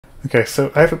Okay,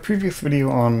 so I have a previous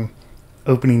video on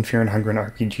opening Fear and Hunger in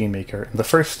RPG Maker, and the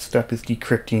first step is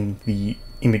decrypting the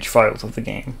image files of the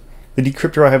game. The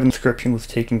decryptor I have in the description was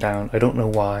taken down. I don't know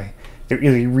why. There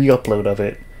is a re-upload of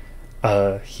it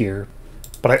here,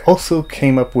 but I also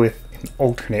came up with an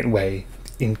alternate way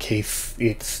in case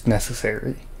it's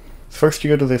necessary. First you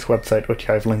go to this website, which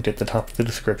I've linked at the top of the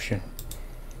description,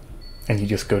 and you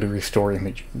just go to Restore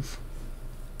Images.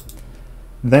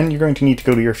 Then you're going to need to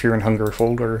go to your Fear and Hunger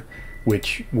folder,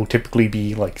 which will typically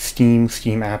be like Steam,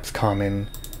 Steam Apps, Common,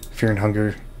 Fear and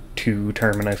Hunger 2,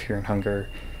 Termina, Fear and Hunger,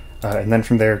 and then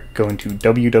from there go into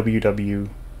www,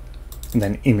 and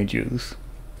then Images.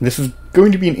 This is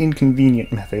going to be an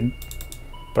inconvenient method,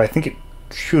 but I think it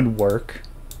should work.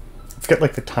 Let's get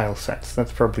like the tile sets,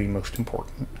 that's probably most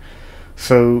important.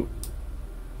 So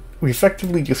we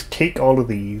effectively just take all of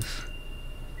these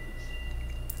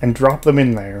and drop them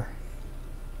in there,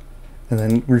 and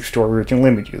then restore original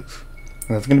images.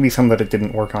 And there's going to be some that it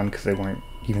didn't work on because they weren't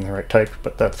even the right type,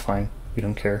 but that's fine, we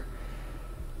don't care.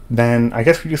 Then I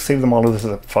guess we just save them all as a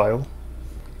zip file.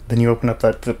 Then you open up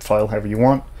that zip file however you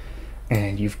want,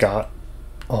 and you've got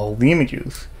all the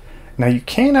images. Now you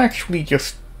can actually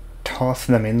just toss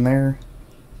them in there.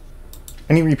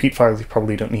 Any repeat files you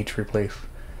probably don't need to replace.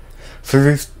 So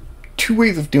there's two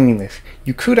ways of doing this.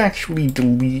 You could actually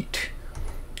delete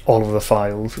all of the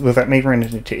files, though that may run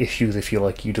into issues if you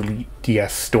you delete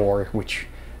DS store, which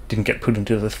didn't get put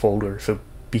into this folder, so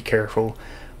be careful.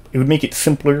 It would make it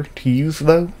simpler to use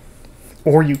though,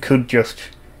 or you could just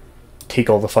take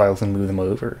all the files and move them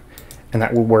over, and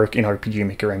that will work in RPG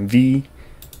Maker MV,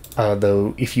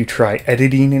 though if you try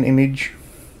editing an image,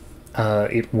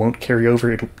 it won't carry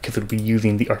over because it'll be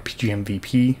using the RPG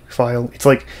MVP file. It's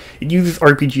like, it uses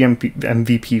RPG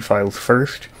MVP files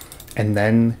first, and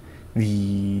then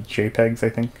the JPEGs, I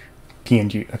think?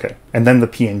 PNG, okay. And then the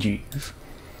PNGs.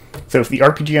 So if the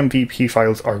RPG MVP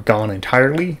files are gone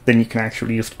entirely, then you can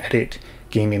actually just edit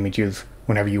game images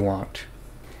whenever you want.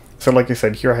 So like I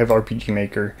said, here I have RPG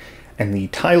Maker, and the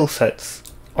tile sets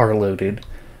are loaded,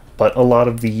 but a lot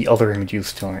of the other images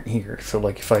still aren't here. So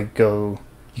like if I go,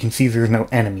 you can see there's no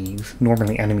enemies.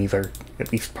 Normally enemies are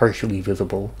at least partially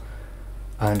visible.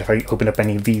 And if I open up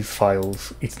any of these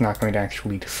files, it's not going to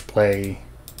actually display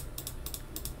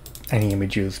any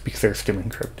images because they're still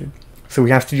encrypted. So we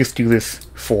have to just do this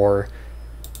for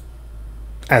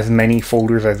as many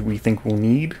folders as we think we'll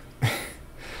need.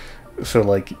 So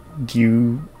like, are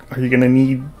you gonna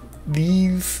need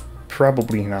these?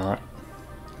 Probably not.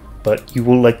 But you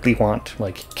will likely want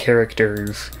like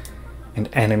characters and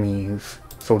enemies,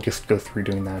 so we'll just go through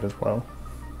doing that as well.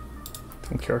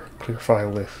 So clear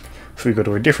file list. So we go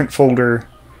to a different folder,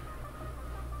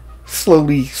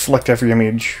 slowly select every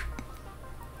image,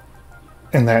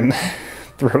 and then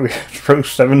throw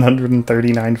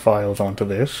 739 files onto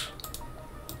this,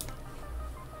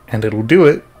 and it'll do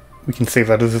it. We can save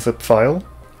that as a zip file,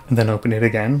 and then open it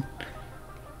again,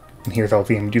 and here's all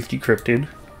the images decrypted,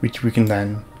 which we can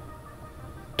then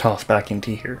toss back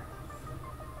into here.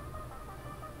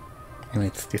 And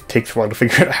it takes a while to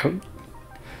figure it out.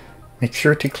 Make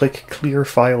sure to click Clear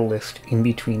File List in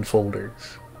between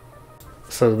folders.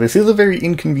 So this is a very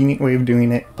inconvenient way of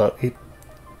doing it, but it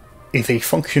is a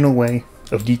functional way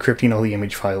of decrypting all the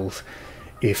image files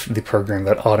if the program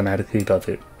that automatically does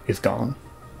it is gone.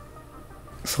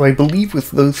 So I believe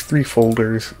with those three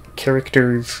folders,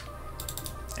 characters,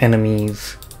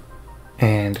 enemies,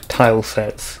 and tile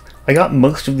sets, I got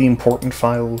most of the important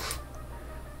files.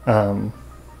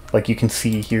 Like you can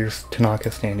see, here's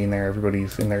Tanaka standing there,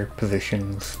 everybody's in their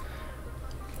positions.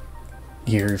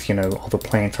 Here's, all the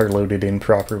plants are loaded in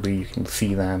properly, you can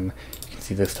see them. You can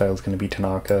see this tile is going to be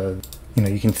Tanaka.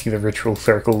 You can see the ritual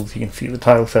circles, you can see the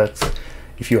tile sets.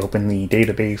 If you open the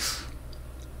database,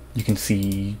 you can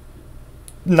see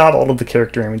not all of the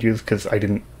character images, because I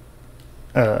haven't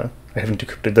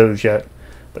decrypted those yet,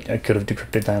 but I could have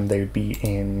decrypted them. They'd be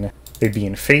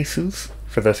in faces,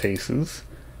 for the faces,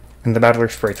 and the battler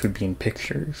sprites would be in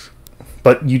pictures.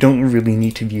 But you don't really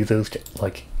need to view those to,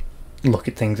 look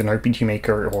at things in RPG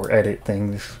Maker or edit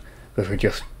things. Those are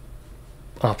just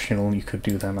optional, you could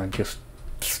do them. I'm just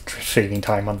saving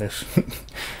time on this.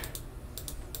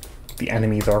 The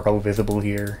enemies are all visible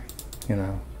here,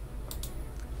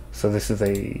 So this is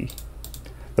the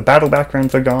battle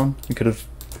backgrounds are gone.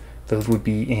 Those would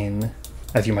be in,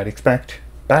 as you might expect,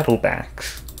 battle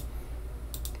backs.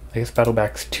 I guess battle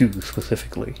backs 2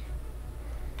 specifically.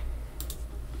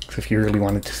 So if you really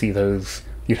wanted to see those,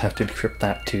 you'd have to decrypt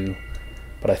that too.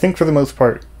 But I think for the most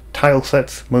part, tile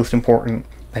sets, most important,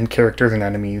 and characters and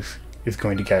enemies is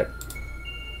going to get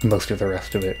most of the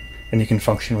rest of it. And you can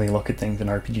functionally look at things in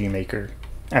RPG Maker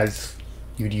as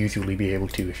you'd usually be able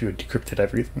to if you had decrypted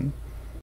everything.